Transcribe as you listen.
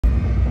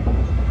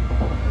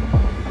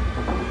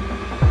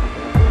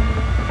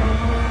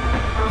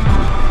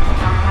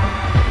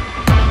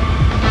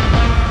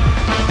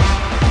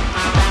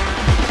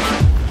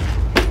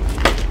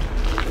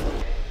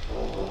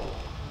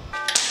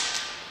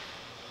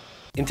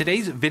In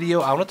today's video,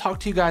 I want to talk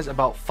to you guys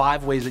about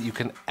 5 ways that you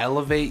can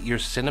elevate your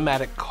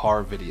cinematic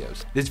car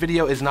videos. This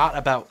video is not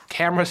about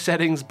camera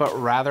settings, but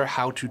rather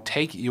how to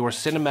take your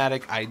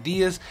cinematic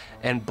ideas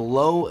and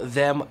blow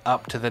them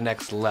up to the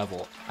next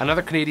level.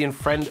 Another Canadian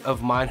friend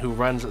of mine who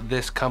runs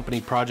this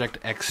company,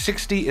 Project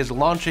X60, is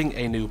launching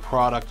a new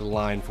product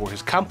line for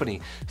his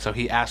company. So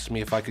he asked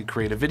me if I could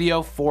create a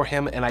video for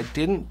him, and I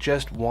didn't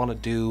just want to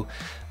do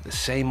the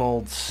same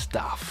old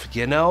stuff,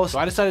 you know? So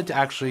I decided to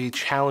actually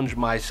challenge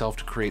myself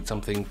to create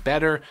something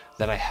better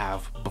than I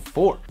have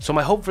before. So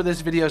my hope for this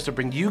video is to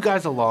bring you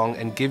guys along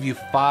and give you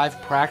 5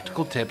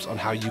 practical tips on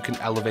how you can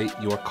elevate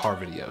your car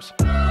videos.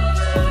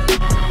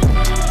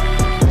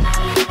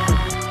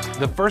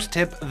 The first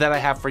tip that I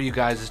have for you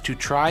guys is to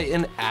try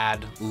and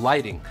add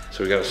lighting.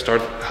 So we gotta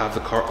have the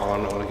car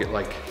on. I wanna get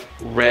like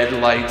red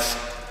lights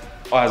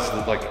as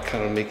like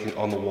kind of making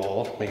on the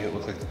wall, making it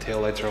look like the tail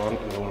lights are on,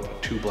 and I want to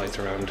put tube lights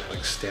around,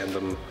 like stand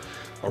them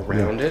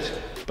around it.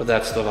 But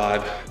that's the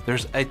vibe.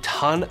 There's a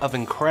ton of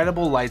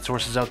incredible light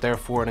sources out there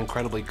for an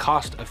incredibly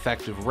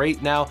cost-effective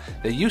rate now.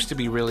 They used to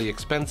be really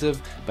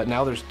expensive, but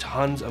now there's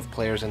tons of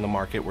players in the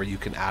market where you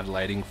can add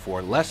lighting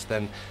for less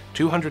than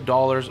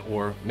 $200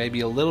 or maybe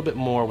a little bit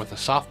more with a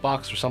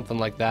softbox or something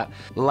like that.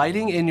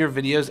 Lighting in your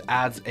videos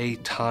adds a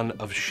ton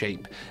of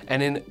shape.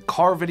 And in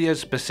car videos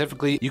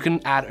specifically, you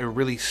can add a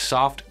really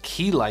soft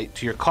key light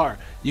to your car.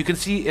 You can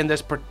see in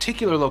this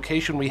particular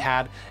location it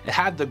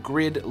had the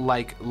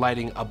grid-like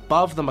lighting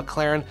above the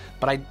McLaren,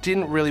 but I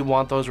didn't really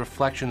want those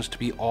reflections to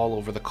be all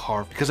over the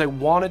car because I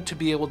wanted to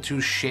be able to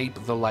shape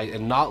the light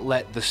and not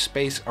let the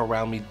space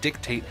around me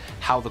dictate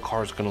how the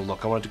car is going to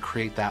look. I wanted to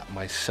create that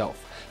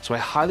myself. So I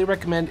highly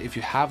recommend, if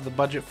you have the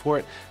budget for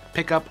it,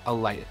 pick up a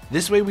light.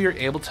 This way we were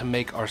able to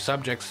make our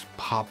subjects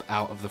pop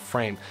out of the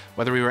frame,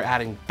 whether we were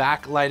adding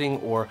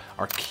backlighting or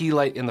our key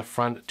light in the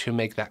front to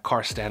make that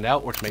car stand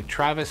out or to make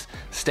Travis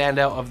stand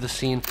out of the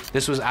scene.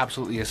 This was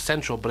absolutely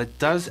essential, but it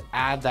does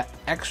add that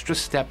extra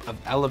step of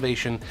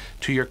elevation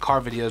to your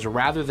car videos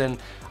rather than,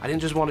 I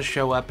didn't just want to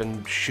show up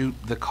and shoot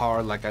the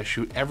car like I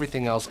shoot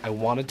everything else. I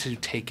wanted to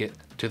take it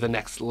to the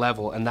next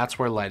level, and that's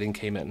where lighting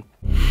came in.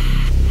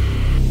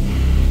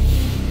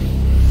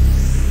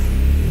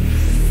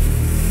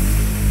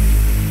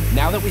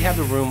 Now that we have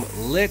the room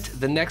lit,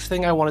 the next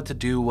thing I wanted to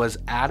do was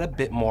add a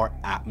bit more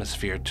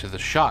atmosphere to the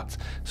shots.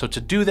 So to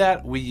do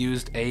that, we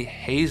used a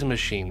haze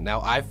machine.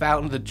 Now I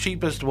found the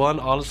cheapest one,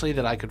 honestly,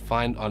 that I could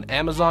find on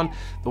Amazon.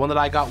 The one that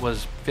I got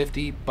was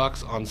 50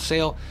 bucks on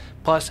sale,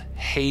 plus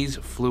haze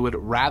fluid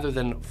rather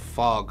than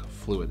fog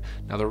fluid.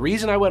 Now the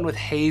reason I went with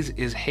haze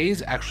is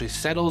haze actually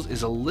settles,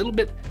 is a little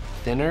bit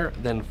thinner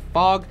than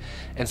fog,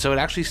 and so it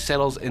actually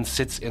settles and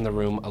sits in the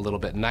room a little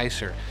bit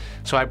nicer.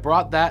 So I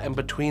brought that, and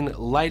between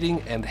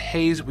lighting and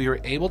haze, we were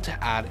able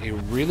to add a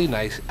really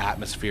nice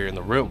atmosphere in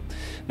the room.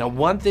 Now,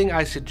 one thing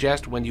I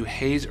suggest when you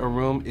haze a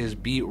room is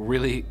be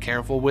really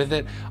careful with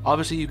it.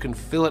 Obviously, you can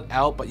fill it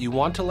out, but you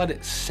want to let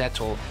it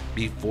settle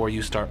before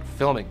you start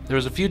filming. There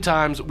was a few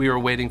times we were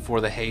waiting for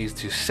the haze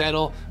to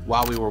settle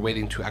while we were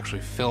waiting to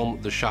actually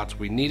film the shots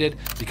we needed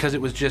because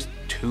it was just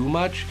too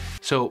much.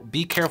 So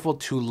be careful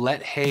to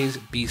let haze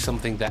be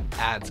something that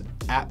adds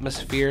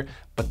atmosphere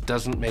but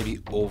doesn't maybe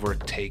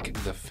overtake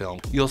the film.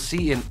 You'll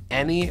see in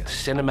any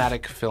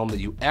cinematic film that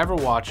you ever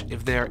watch,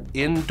 if they're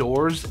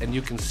indoors and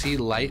you can see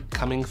light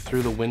coming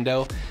through the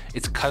window,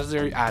 it's because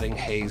they're adding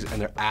haze and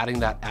they're adding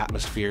that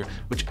atmosphere,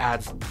 which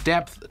adds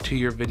depth to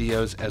your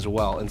videos as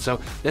well. And so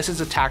this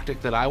is a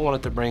tactic that I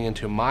wanted to bring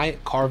into my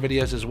car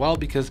videos as well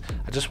because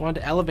I just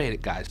wanted to elevate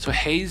it, guys. So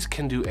haze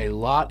can do a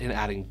lot in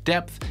adding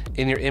depth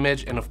in your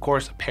image, and of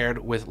course, paired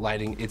with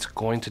lighting, it's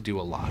going to do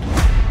a lot.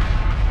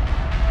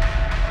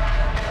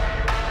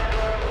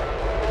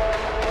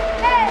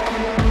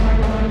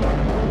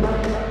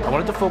 I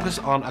wanted to focus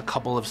on a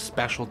couple of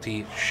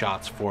specialty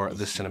shots for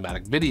this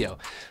cinematic video.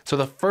 So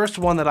the first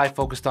one that I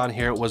focused on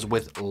here was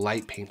with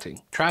light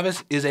painting.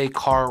 Travis is a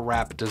car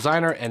wrap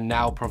designer and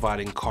now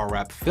providing car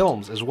wrap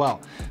films as well.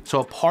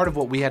 So a part of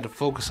what we had to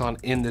focus on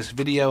in this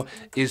video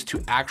is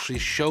to actually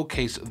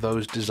showcase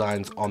those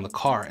designs on the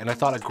car. And I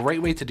thought a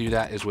great way to do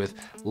that is with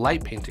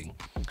light painting.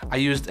 I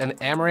used an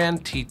Amaran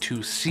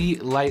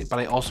T2C light, but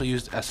I also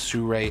used a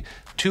Suray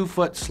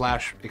 2-foot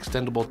 /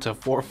 extendable to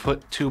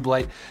 4-foot tube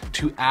light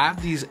to add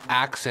these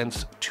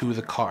accents to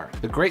the car.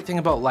 The great thing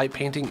about light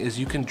painting is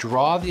you can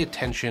draw the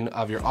attention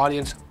of your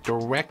audience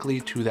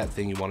directly to that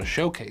thing you want to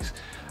showcase.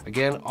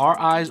 Again, our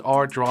eyes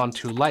are drawn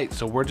to light,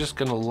 so we're just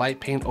gonna light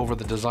paint over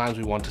the designs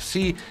we want to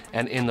see,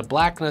 and in the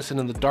blackness and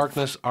in the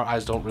darkness, our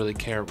eyes don't really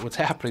care what's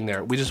happening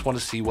there. We just want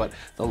to see what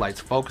the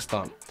light's focused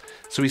on.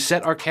 So we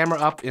set our camera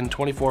up in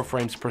 24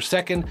 frames per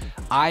second.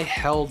 I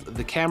held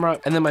the camera,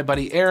 and then my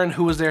buddy Aaron,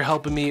 who was there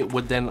helping me,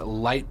 would then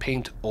light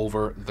paint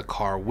over the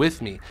car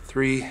with me.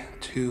 3,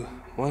 2,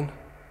 1.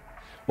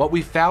 What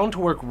we found to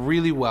work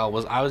really well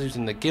was I was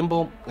using the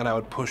gimbal and I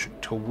would push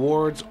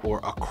towards or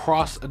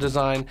across a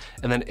design,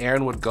 and then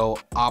Aaron would go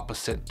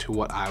opposite to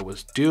what I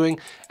was doing.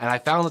 And I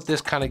found that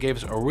this kind of gave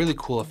us a really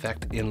cool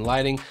effect in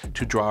lighting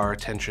to draw our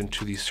attention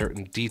to these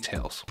certain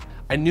details.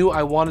 I knew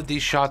I wanted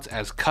these shots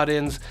as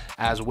cut-ins,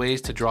 as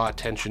ways to draw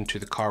attention to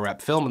the car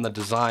wrap film and the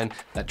design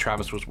that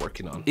Travis was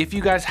working on. If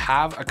you guys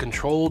have a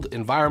controlled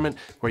environment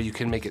where you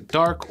can make it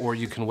dark or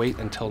you can wait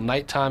until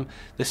nighttime,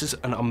 this is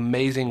an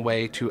amazing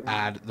way to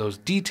add those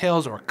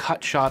details or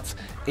cut shots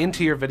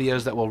into your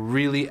videos that will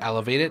really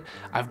elevate it.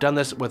 I've done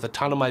this with a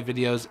ton of my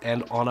videos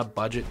and on a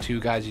budget too,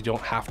 guys. You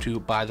don't have to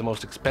buy the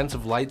most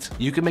expensive lights.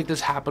 You can make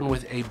this happen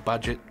with a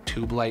budget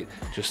tube light.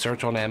 Just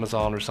search on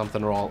Amazon or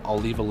something, or I'll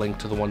leave a link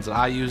to the ones that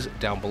I use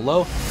down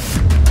below.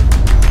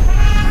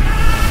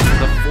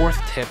 The fourth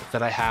tip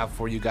that I have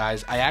for you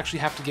guys, I actually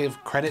have to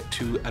give credit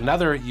to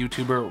another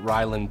YouTuber,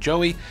 Ryland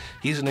Joey.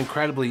 He's an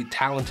incredibly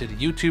talented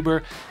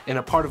YouTuber. In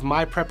a part of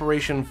my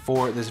preparation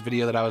for this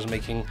video that I was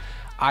making,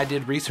 I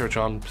did research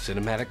on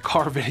cinematic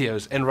car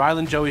videos, and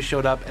Ryland Joey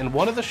showed up, and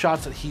one of the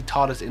shots that he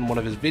taught us in one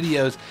of his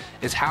videos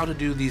is how to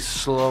do these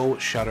slow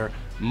shutter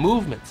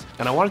movements.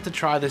 And I wanted to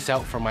try this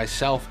out for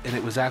myself, and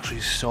it was actually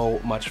so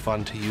much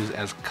fun to use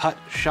as cut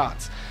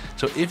shots.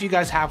 So if you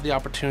guys have the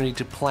opportunity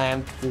to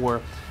plan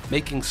for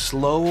making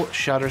slow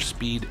shutter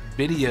speed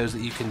videos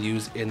that you can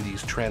use in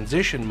these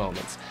transition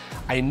moments,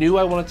 I knew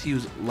I wanted to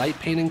use light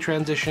painting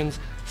transitions,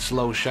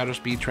 slow shutter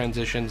speed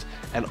transitions,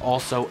 and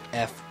also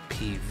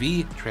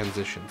FPV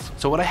transitions.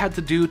 So what I had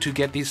to do to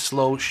get these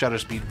slow shutter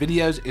speed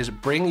videos is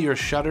bring your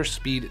shutter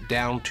speed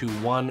down to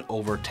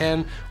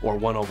 1/10 or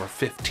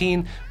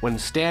 1/15, when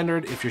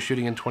standard, if you're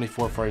shooting in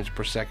 24 frames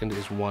per second,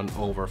 is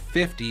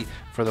 1/50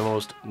 for the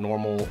most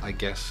normal, I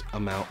guess,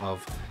 amount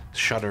of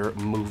shutter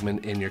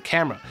movement in your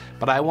camera.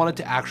 But I wanted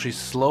to actually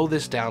slow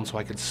this down so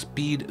I could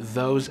speed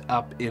those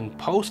up in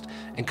post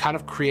and kind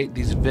of create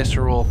these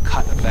visceral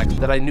cut effects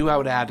that I knew I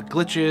would add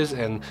glitches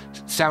and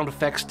sound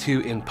effects to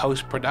in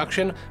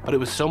post-production, but it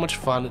was so much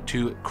fun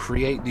to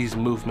create these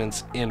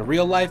movements in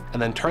real life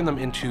and then turn them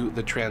into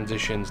the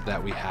transitions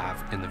that we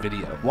have in the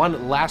video.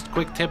 One last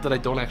quick tip that I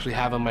don't actually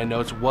have in my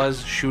notes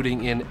was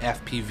shooting in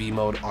FPV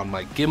mode on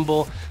my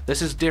gimbal.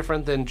 This is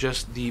different than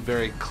just the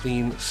very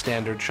clean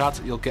standard shots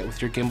that you'll get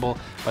with your gimbal,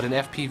 but in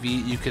FPV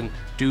you can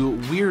do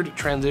weird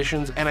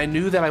transitions, and I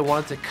knew that I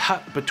wanted to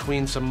cut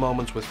between some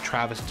moments with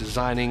Travis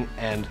designing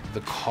and the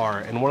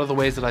car, and one of the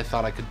ways that I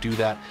thought I could do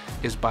that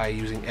is by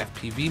using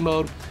FPV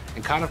mode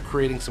and kind of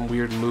creating some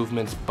weird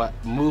movements, but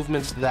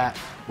movements that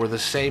were the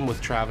same with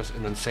Travis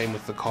and then same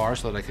with the car,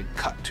 so that I could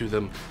cut to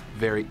them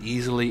very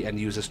easily and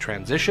use as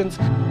transitions.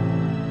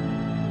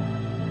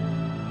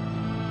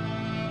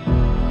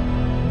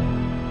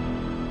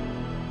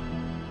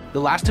 The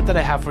last tip that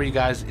I have for you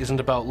guys isn't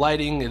about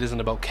lighting, it isn't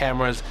about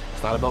cameras,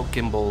 it's not about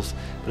gimbals,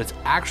 but it's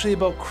actually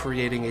about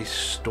creating a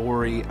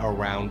story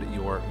around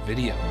your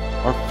video.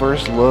 Our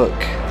first look,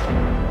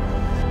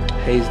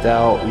 hazed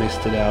out,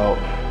 misted out.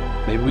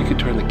 Maybe we could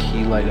turn the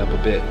key light up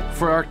a bit.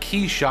 For our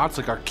key shots,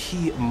 like our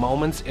key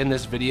moments in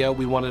this video,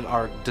 we wanted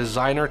our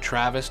designer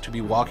Travis to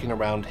be walking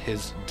around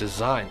his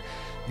design.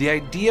 The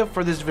idea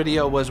for this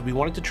video was we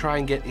wanted to try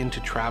and get into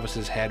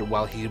Travis's head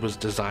while he was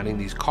designing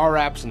these car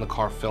wraps and the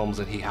car films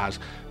that he has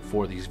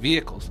for these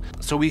vehicles.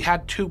 So we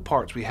had two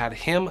parts. We had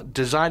him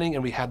designing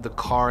and we had the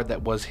car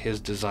that was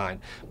his design.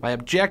 My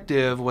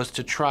objective was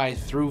to try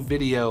through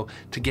video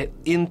to get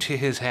into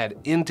his head,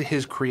 into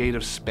his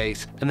creative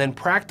space, and then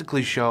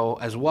practically show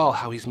as well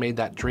how he's made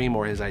that dream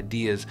or his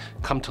ideas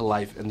come to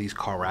life in these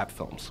car wrap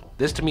films.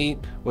 This to me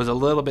was a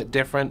little bit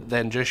different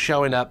than just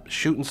showing up,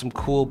 shooting some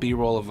cool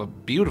B-roll of a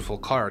beautiful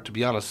car, to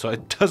be honest, so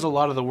it does a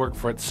lot of the work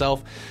for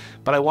itself,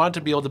 but I wanted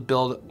to be able to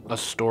build a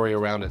story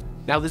around it.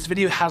 Now, this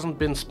video hasn't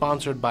been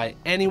sponsored by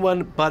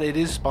anyone, but it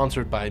is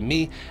sponsored by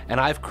me, and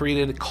I've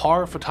created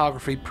car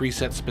photography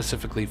presets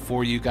specifically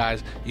for you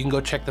guys. You can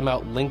go check them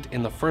out, linked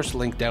in the first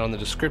link down in the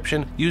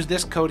description. Use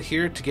this code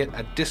here to get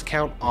a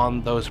discount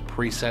on those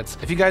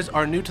presets. If you guys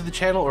are new to the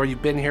channel or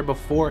you've been here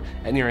before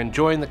and you're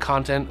enjoying the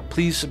content,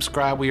 please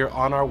subscribe. We are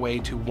on our way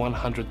to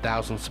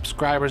 100,000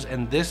 subscribers,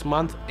 and this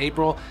month,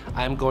 April,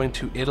 I'm going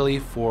to Italy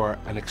for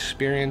an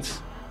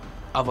experience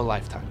of a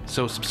lifetime.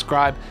 So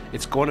subscribe.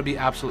 It's going to be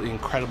absolutely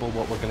incredible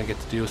what we're going to get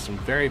to do with some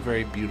very,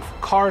 very beautiful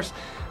cars.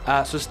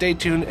 So stay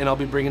tuned, and I'll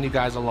be bringing you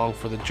guys along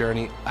for the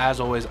journey. As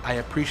always, I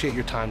appreciate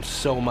your time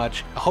so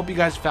much. I hope you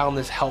guys found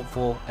this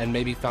helpful and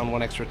maybe found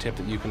one extra tip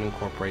that you can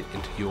incorporate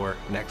into your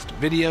next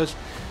videos.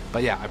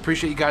 But yeah, I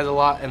appreciate you guys a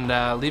lot,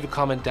 and leave a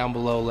comment down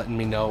below letting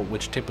me know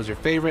which tip was your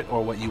favorite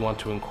or what you want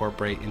to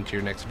incorporate into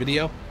your next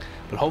video.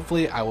 But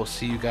hopefully I will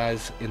see you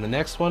guys in the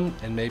next one,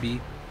 and maybe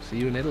see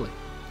you in Italy.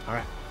 All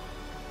right.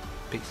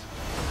 Peace.